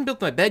 Oh, I haven't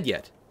built my bed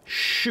yet.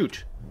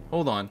 Shoot.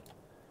 Hold on.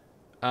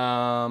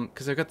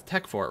 Because I got the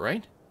tech for it,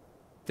 right?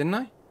 Didn't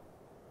I?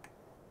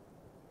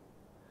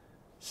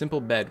 Simple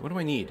bed. What do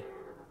I need?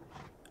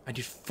 I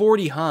need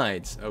 40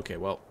 hides. Okay,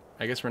 well,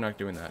 I guess we're not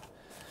doing that.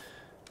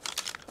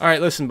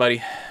 Alright, listen,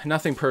 buddy.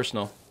 Nothing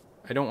personal.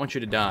 I don't want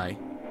you to die.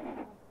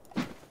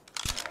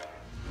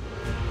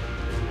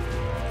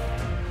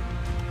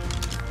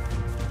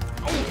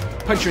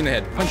 Punch you in the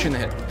head. Punch you in the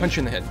head. Punch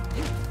you in the head.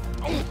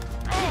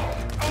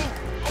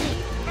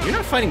 You're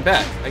not fighting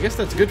back. I guess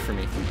that's good for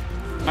me.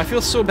 I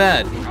feel so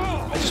bad.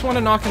 I just want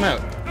to knock him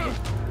out.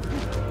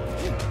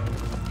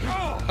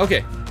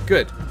 Okay,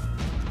 good.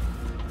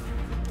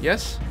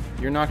 Yes?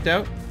 You're knocked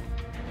out?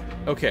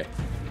 Okay.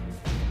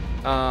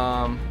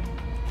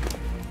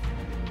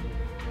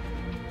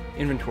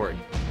 Inventory.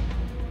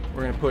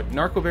 We're going to put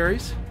narco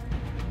berries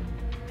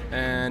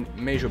and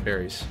major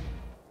berries.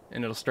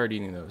 And it'll start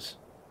eating those.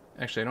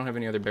 Actually, I don't have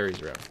any other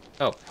berries around.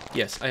 Oh,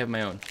 yes, I have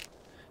my own.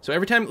 So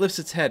every time it lifts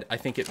its head, I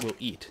think it will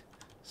eat.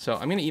 So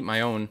I'm going to eat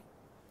my own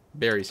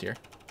berries here.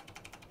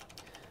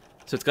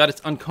 So it's got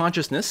its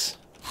unconsciousness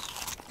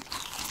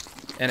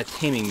and a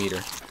taming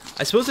meter.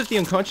 I suppose if the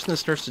unconsciousness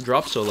starts to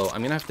drop so low,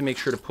 I'm going to have to make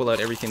sure to pull out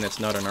everything that's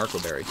not a narco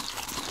berry.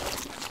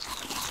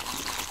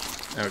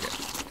 Okay.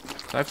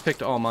 So I've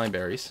picked all my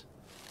berries.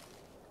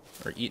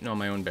 Or eaten all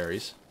my own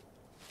berries.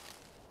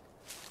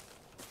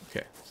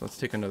 Okay, so let's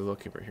take another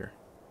look over here.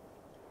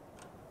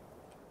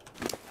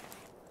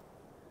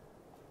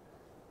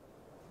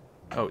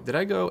 Oh, did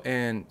I go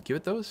and give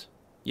it those?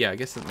 Yeah, I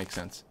guess that makes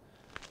sense.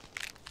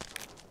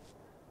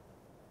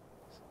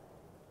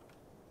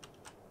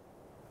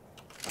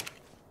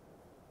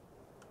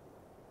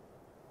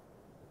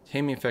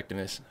 Taming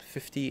effectiveness,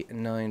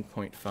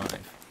 59.5.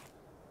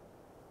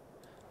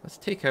 Let's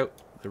take out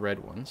the red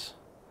ones.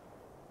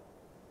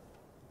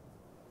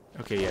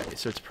 Okay, yeah,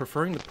 so it's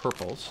preferring the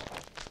purples.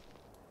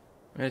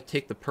 I'm going to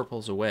take the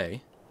purples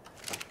away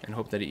and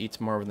hope that it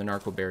eats more of the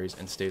narco berries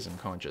and stays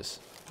unconscious.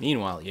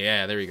 Meanwhile,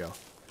 yeah, there you go.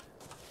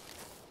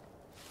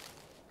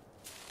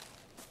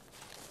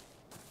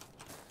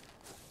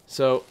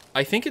 So,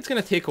 I think it's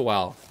going to take a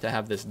while to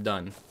have this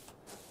done.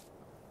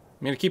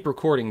 I'm going to keep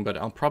recording, but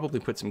I'll probably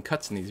put some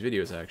cuts in these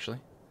videos, actually.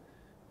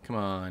 Come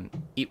on,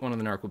 eat one of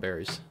the narco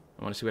berries.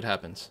 I want to see what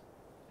happens.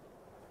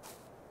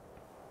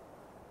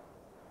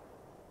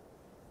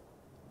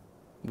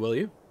 Will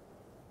you?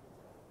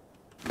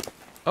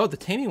 Oh, the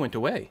taming went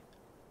away.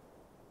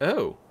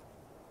 Oh.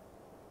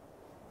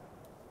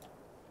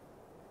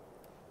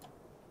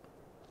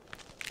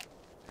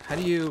 How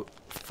do you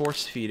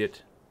force feed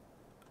it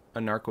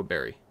a narco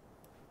berry?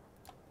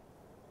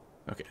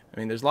 Okay, I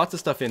mean, there's lots of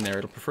stuff in there.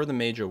 It'll prefer the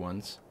major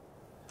ones.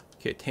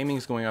 Okay,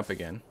 taming's going up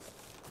again.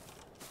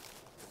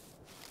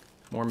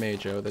 More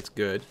majo, that's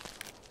good.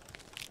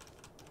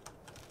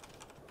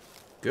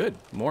 Good,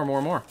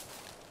 more.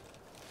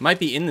 Might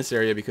be in this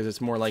area because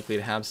it's more likely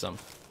to have some.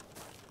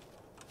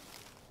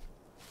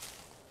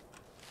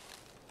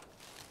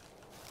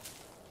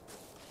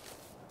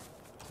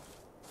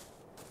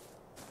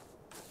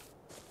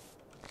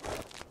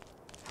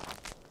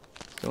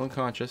 Still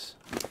unconscious.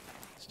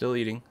 Still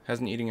eating.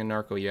 Hasn't eaten a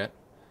narco yet.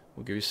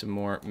 We'll give you some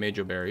more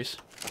majo berries.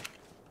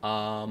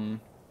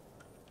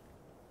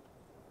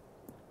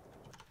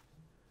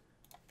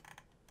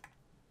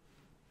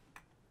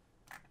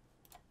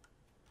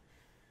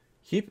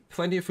 Keep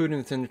plenty of food in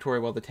its inventory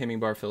while the taming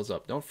bar fills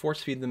up. Don't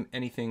force feed them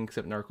anything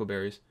except narco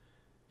berries.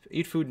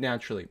 Eat food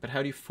naturally, but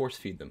how do you force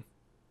feed them?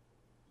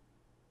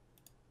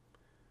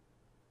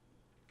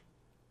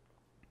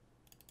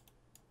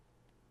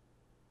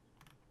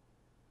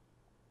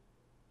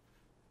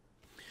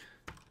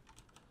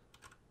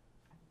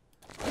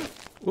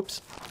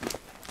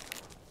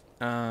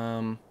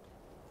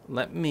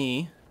 Let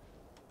me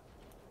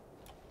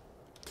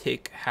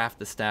take half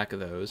the stack of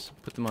those,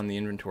 put them on the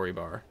inventory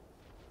bar.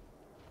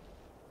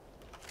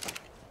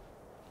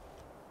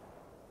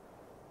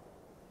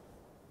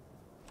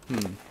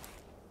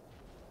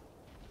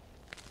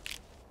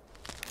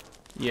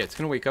 Yeah, it's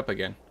gonna wake up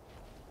again.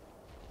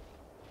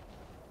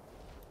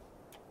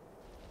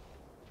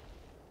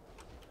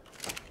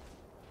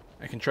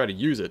 I can try to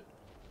use it.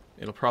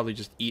 It'll probably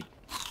just eat.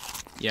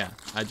 Yeah,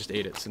 I just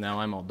ate it, so now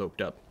I'm all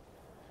doped up.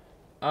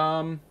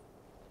 I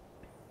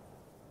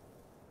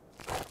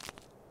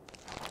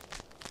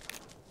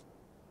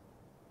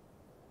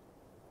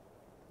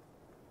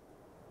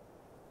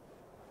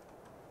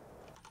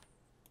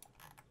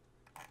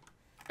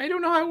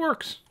don't know how it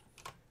works.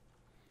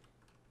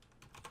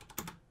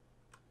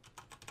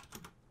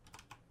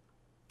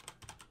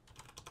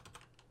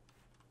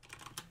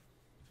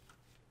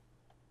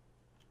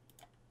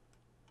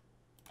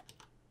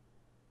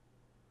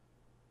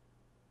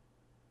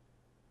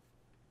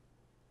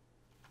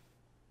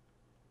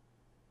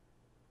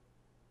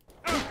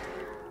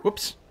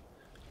 Whoops.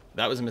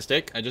 That was a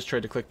mistake. I just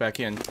tried to click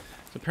back in. So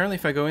apparently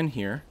if I go in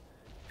here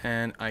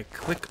and I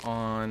click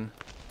on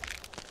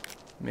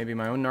maybe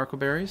my own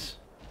narcoberries.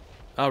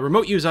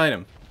 Remote use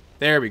item.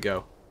 There we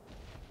go.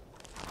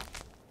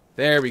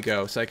 There we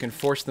go. So I can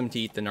force them to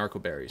eat the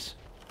narcoberries.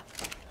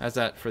 How's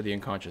that for the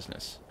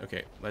unconsciousness?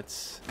 Okay,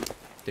 let's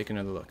take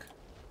another look.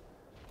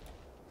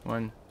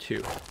 1,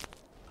 2.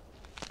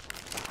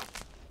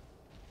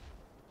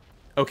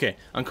 Okay,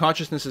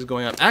 unconsciousness is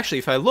going up. Actually,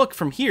 if I look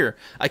from here,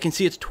 I can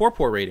see its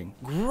torpor rating.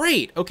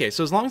 Great! Okay,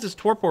 so as long as its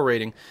torpor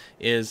rating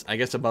is, I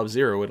guess, above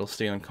 0, it'll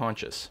stay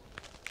unconscious.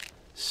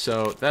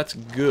 So, that's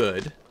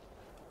good.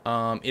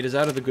 It is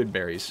out of the good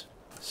berries.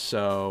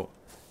 So,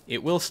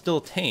 it will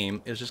still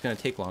tame. It's just going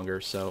to take longer.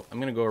 So, I'm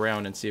going to go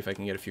around and see if I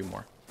can get a few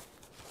more.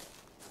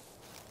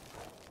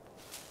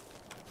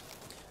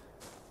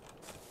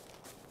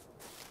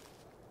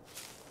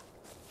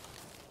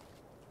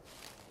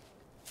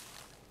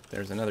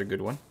 There's another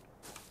good one.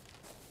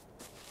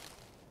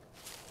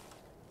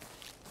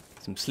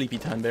 Some sleepy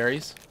time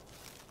berries.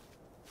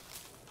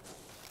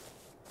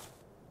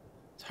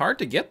 It's hard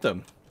to get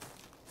them.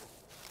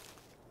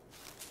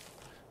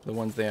 The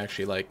ones they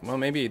actually like. Well,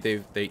 maybe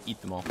they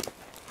eat them all.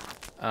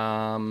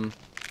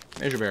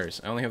 Measure berries.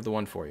 I only have the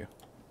one for you.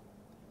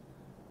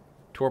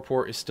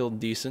 Torpor is still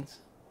decent.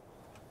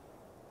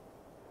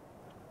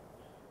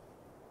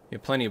 You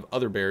have plenty of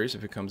other berries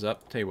if it comes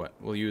up. Tell you what,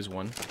 we'll use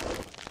one.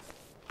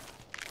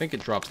 I think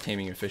it drops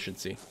taming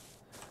efficiency.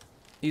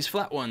 These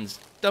flat ones.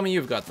 Dummy,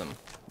 you've got them.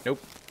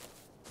 Nope.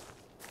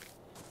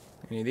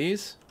 Any of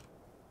these?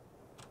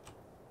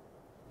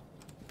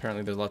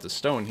 Apparently there's lots of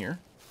stone here.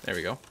 There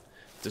we go.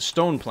 It's a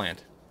stone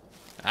plant.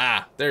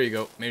 Ah, there you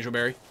go.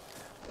 Mejoberry.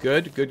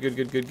 Good, good, good,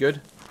 good, good,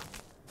 good.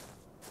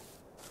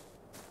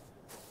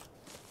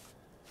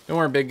 Don't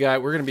worry, big guy.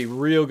 We're going to be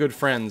real good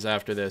friends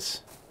after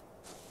this.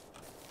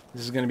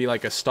 This is going to be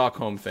like a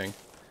Stockholm thing.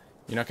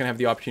 You're not going to have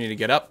the opportunity to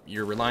get up.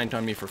 You're reliant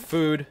on me for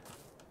food.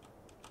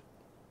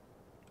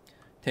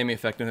 Taming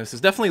effectiveness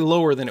is definitely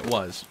lower than it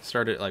was.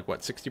 Started at like,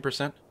 what, 60%?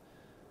 Let's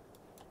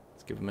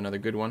give him another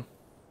good one.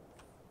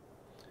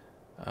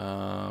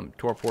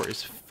 Torpor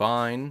is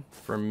fine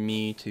for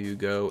me to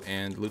go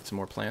and loot some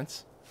more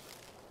plants.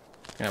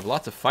 I'm gonna have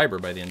lots of fiber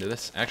by the end of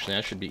this. Actually,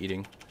 I should be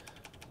eating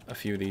a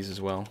few of these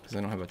as well, because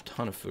I don't have a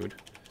ton of food.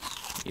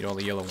 Eat all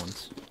the yellow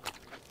ones.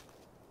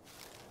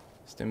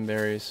 Stem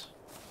berries.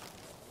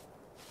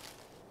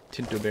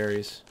 Tinto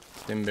berries.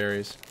 Stem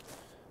berries.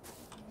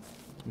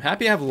 I'm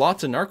happy I have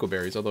lots of narco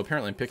berries, although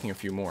apparently I'm picking a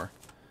few more.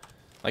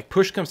 Like,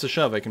 push comes to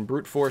shove, I can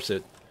brute force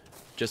it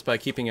just by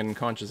keeping it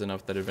unconscious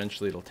enough that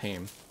eventually it'll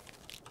tame.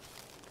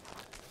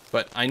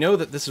 But I know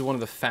that this is one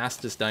of the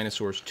fastest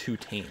dinosaurs to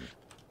tame.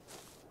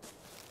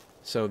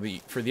 So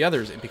for the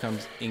others, it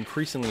becomes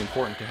increasingly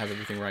important to have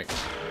everything right.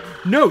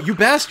 No, you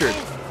bastard!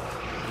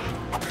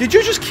 Did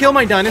you just kill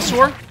my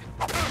dinosaur?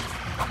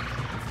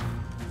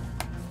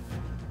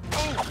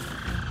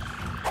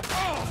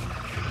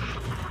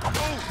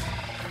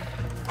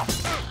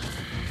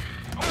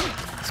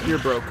 Spear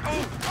broke.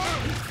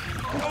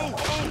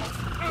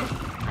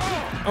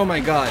 Oh my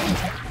god.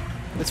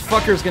 This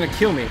fucker's gonna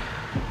kill me.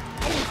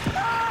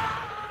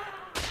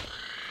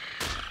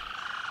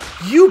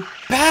 You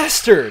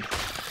bastard!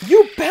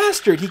 You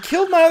bastard! He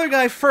killed my other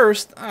guy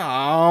first.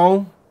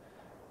 Oh.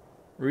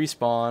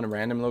 Respawn,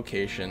 random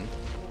location.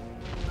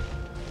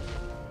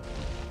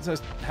 So,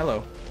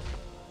 hello.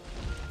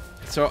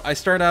 So I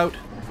start out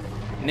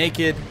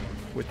naked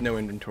with no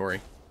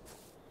inventory.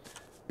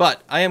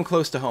 But I am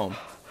close to home.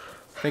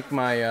 I think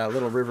my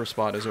little river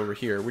spot is over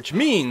here, which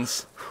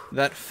means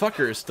that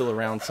fucker is still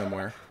around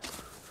somewhere.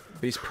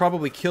 But he's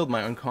probably killed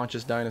my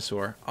unconscious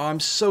dinosaur. Oh,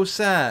 I'm so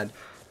sad.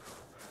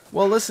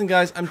 Well, listen,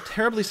 guys, I'm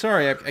terribly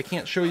sorry I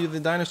can't show you the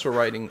dinosaur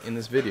riding in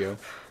this video.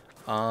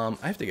 I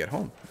have to get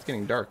home. It's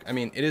getting dark. I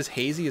mean, it is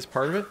hazy as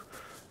part of it,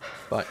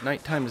 but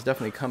nighttime is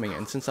definitely coming,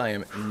 and since I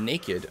am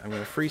naked, I'm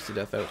going to freeze to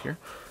death out here.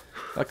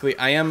 Luckily,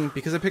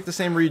 because I picked the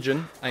same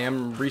region, I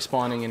am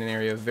respawning in an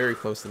area very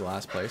close to the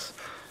last place.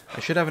 I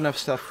should have enough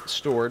stuff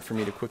stored for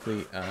me to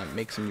quickly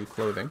make some new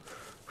clothing.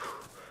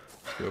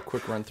 Let's do a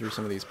quick run through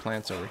some of these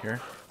plants over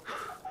here.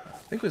 I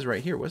think it was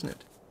right here, wasn't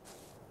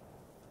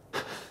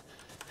it?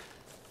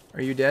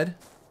 Are you dead?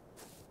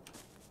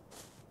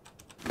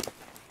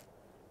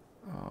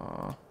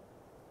 Aw.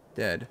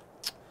 Dead.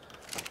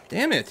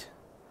 Damn it!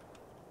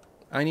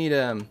 I need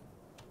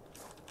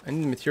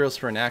materials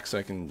for an axe so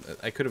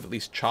I could have at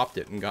least chopped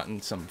it and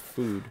gotten some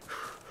food.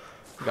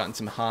 Gotten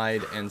some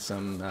hide and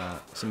some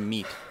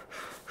meat.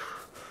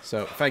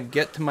 So if I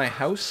get to my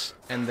house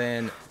and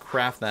then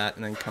craft that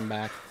and then come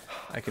back,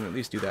 I can at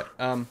least do that.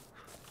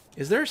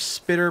 Is there a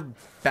spitter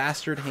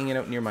bastard hanging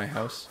out near my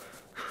house?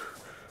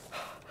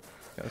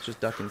 Okay, let's just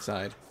duck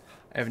inside.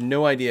 I have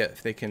no idea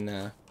if they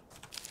can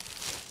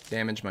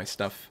damage my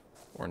stuff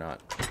or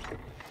not.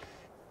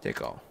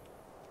 Take all.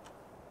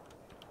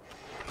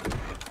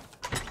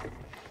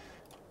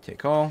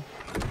 Take all.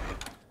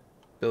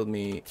 Build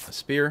me a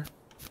spear.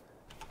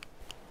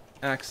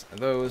 Axe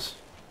those.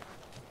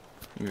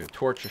 Maybe a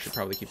torch. I should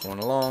probably keep one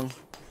along.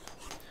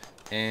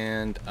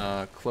 And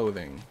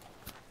clothing.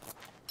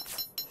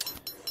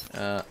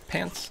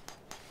 Pants.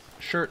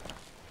 Shirt.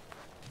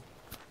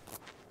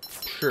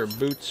 Sure,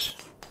 boots.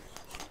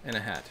 And a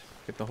hat.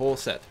 Get the whole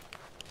set.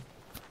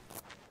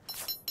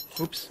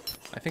 Oops.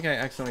 I think I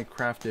accidentally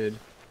crafted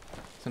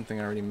something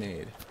I already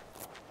made.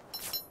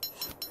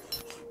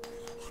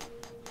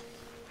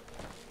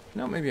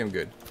 No, maybe I'm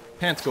good.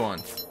 Pants go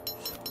on.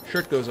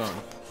 Shirt goes on.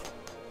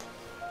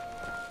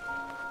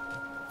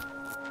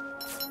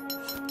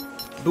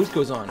 Boot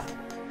goes on.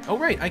 Oh,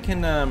 right. I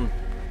can,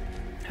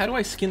 how do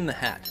I skin the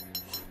hat?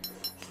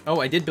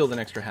 Oh, I did build an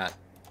extra hat.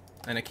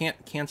 And I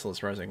can't cancel as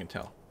far as I can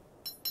tell.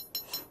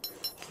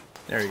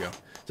 There you go.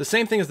 It's the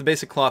same thing as the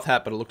basic cloth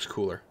hat, but it looks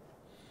cooler.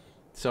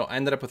 So I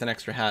ended up with an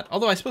extra hat.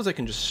 Although I suppose I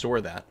can just store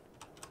that.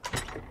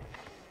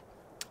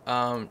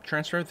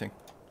 Transfer everything.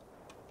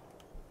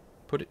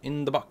 Put it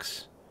in the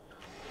box.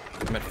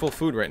 I'm at full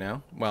food right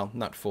now. Well,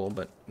 not full,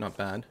 but not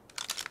bad.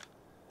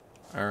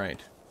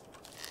 Alright.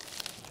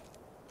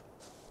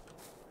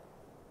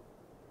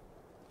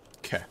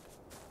 Okay.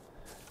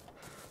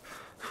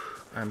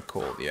 I'm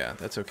cold, yeah,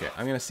 that's okay.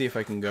 I'm gonna see if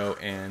I can go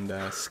and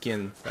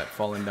skin that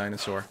fallen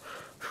dinosaur.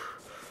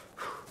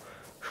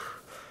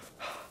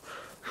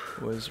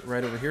 Was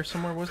right over here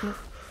somewhere, wasn't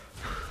it?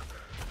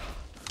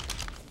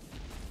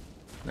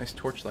 Nice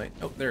torchlight.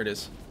 Oh, there it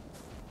is.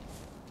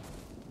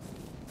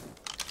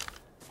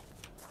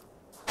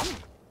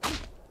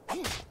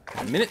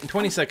 A minute and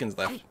 20 seconds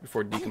left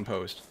before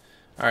decomposed.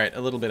 Alright,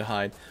 a little bit of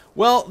hide.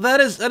 Well, that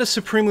is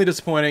supremely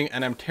disappointing,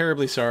 and I'm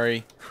terribly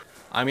sorry.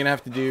 I'm gonna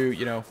have to do,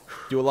 you know,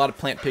 do a lot of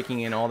plant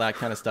picking and all that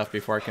kind of stuff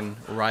before I can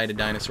ride a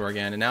dinosaur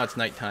again. And now it's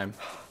nighttime,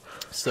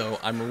 so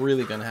I'm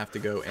really gonna have to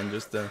go and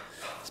just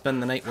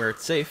spend the night where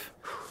it's safe.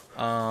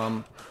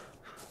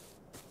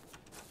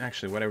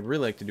 Actually, what I would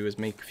really like to do is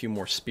make a few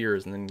more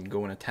spears and then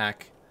go and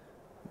attack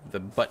the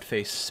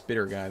butt-faced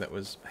spitter guy that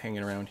was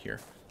hanging around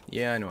here.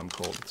 Yeah, I know I'm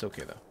cold. It's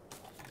okay, though.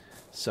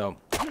 So,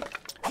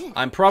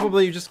 I'm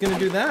probably just going to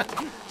do that.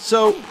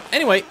 So,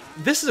 anyway,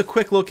 this is a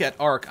quick look at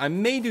ARK. I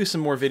may do some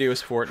more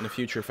videos for it in the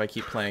future if I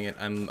keep playing it.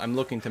 I'm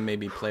looking to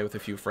maybe play with a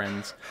few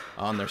friends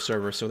on their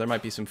server, so there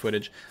might be some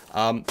footage.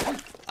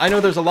 I know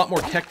there's a lot more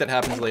tech that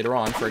happens later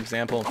on. For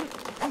example,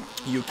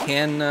 you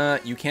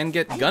can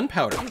get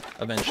gunpowder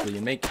eventually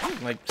and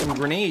make like some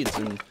grenades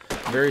and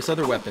various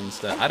other weapons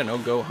that, I don't know,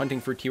 go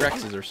hunting for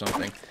T-Rexes or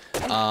something.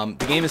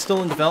 The game is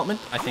still in development.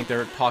 I think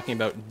they're talking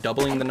about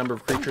doubling the number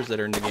of creatures that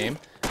are in the game.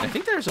 And I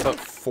think there's about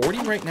 40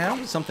 right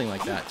now, something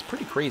like that. It's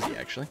pretty crazy,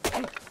 actually.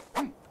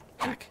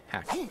 Hack,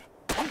 hack.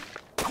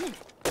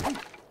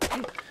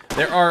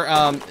 There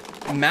are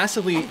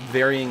massively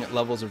varying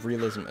levels of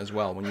realism as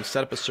well. When you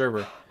set up a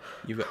server,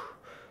 you've got...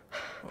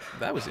 Oh,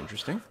 that was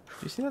interesting.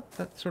 Do you see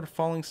that sort of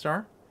falling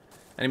star?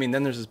 And I mean,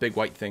 then there's this big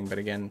white thing, but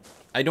again,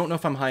 I don't know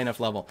if I'm high enough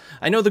level.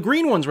 I know the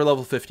green ones were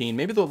level 15,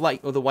 maybe the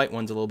white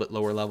one's a little bit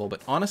lower level,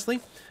 but honestly,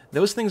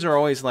 those things are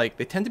always like,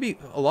 they tend to be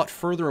a lot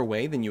further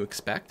away than you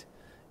expect,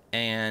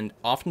 and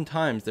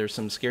oftentimes there's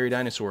some scary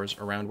dinosaurs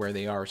around where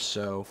they are,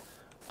 so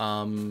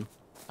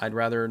I'd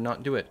rather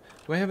not do it.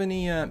 Do I have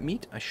any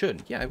meat? I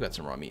should. Yeah, I've got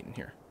some raw meat in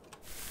here.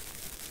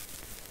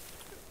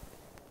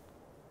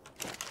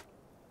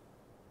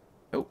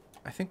 Oh,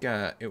 I think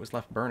it was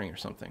left burning or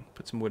something.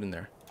 Put some wood in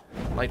there.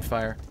 Light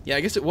fire. Yeah,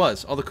 I guess it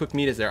was. All the cooked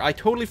meat is there. I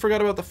totally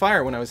forgot about the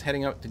fire when I was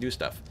heading out to do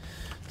stuff.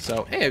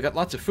 So, hey, I got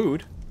lots of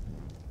food.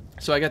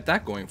 So I got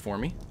that going for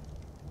me.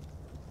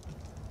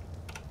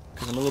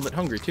 Because I'm a little bit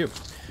hungry, too.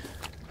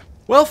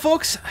 Well,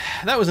 folks,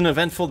 that was an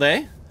eventful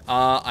day.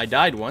 I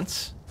died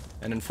once.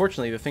 And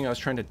unfortunately, the thing I was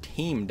trying to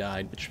tame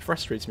died, which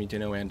frustrates me to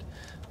no end.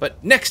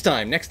 But next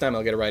time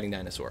I'll get a riding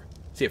dinosaur.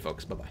 See you,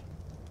 folks. Bye-bye.